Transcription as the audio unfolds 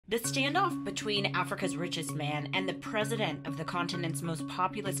The standoff between Africa's richest man and the president of the continent's most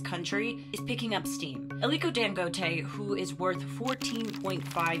populous country is picking up steam. Aliko Dangote, who is worth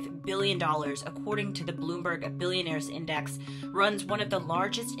 $14.5 billion according to the Bloomberg Billionaires Index, runs one of the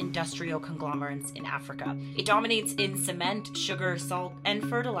largest industrial conglomerates in Africa. It dominates in cement, sugar, salt, and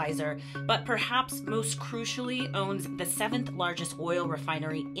fertilizer, but perhaps most crucially owns the 7th largest oil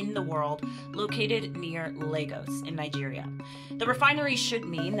refinery in the world, located near Lagos in Nigeria. The refinery should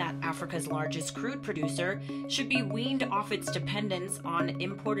mean that Africa's largest crude producer should be weaned off its dependence on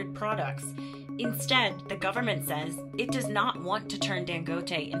imported products. Instead, the government says it does not want to turn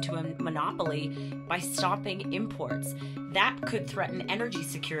Dangote into a monopoly by stopping imports. That could threaten energy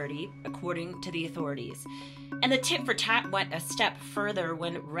security, according to the authorities. And the tit for tat went a step further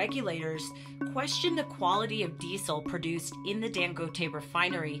when regulators questioned the quality of diesel produced in the Dangote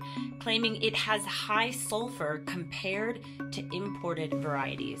refinery, claiming it has high sulfur compared to imported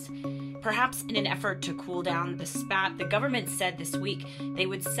varieties. Perhaps in an effort to cool down the spat, the government said this week they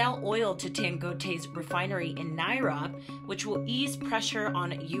would sell oil to Dangote's refinery in Naira, which will ease pressure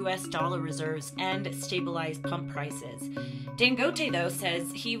on US dollar reserves and stabilize pump prices. Dangote, though,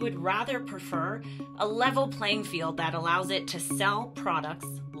 says he would rather prefer a level playing field that allows it to sell products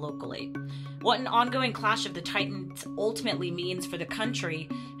locally. What an ongoing clash of the titans ultimately means for the country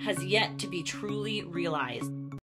has yet to be truly realized.